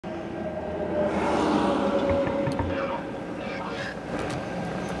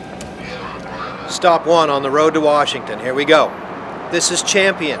Stop one on the road to Washington. Here we go. This is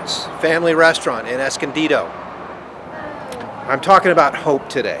Champions Family Restaurant in Escondido. I'm talking about hope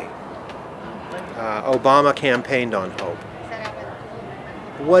today. Obama campaigned on hope.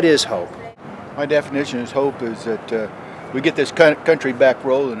 What is hope? My definition of hope is that we get this country back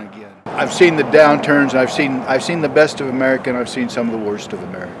rolling again. I've seen the downturns, I've seen the best of America, and I've seen some of the worst of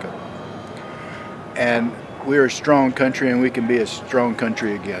America. And we're a strong country, and we can be a strong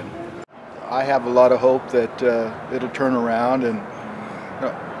country again. I have a lot of hope that it'll turn around, and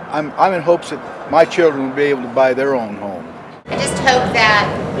I'm in hopes that my children will be able to buy their own home. I just hope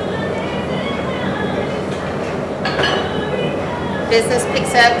that business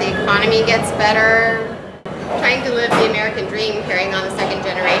picks up, the economy gets better. Trying to live the American dream, carrying on the second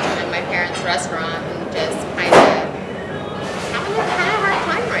generation of my parents' restaurant, and just kind of having a hard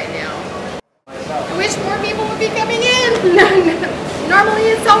time right now. I wish more people would be coming in. Normally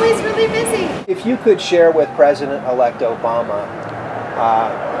it's always really busy. If you could share with President-elect Obama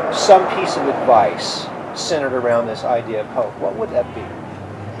some piece of advice centered around this idea of hope, what would that be?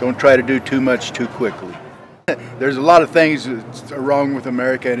 Don't try to do too much too quickly. There's a lot of things that are wrong with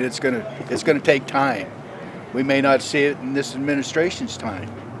America, and it's gonna take time. We may not see it in this administration's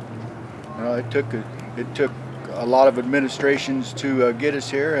time. You know, it took a lot of administrations to get us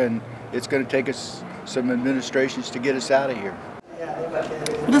here, and it's going to take us some administrations to get us out of here.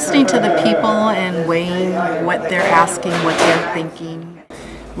 Listening to the people and weighing what they're asking, what they're thinking.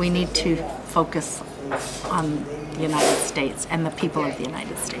 We need to focus on the United States and the people of the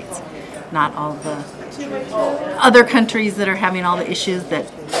United States, not all the other countries that are having all the issues that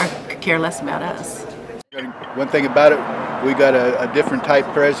care less about us. One thing about it, we got a different type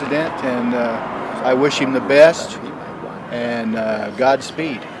president, and I wish him the best, and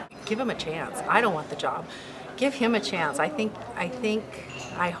Godspeed. Give him a chance. I don't want the job. Give him a chance. I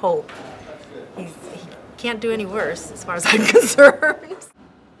hope. He can't do any worse as far as I'm concerned.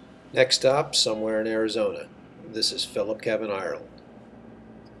 Next stop, somewhere in Arizona. This is Philip Kevin Ireland.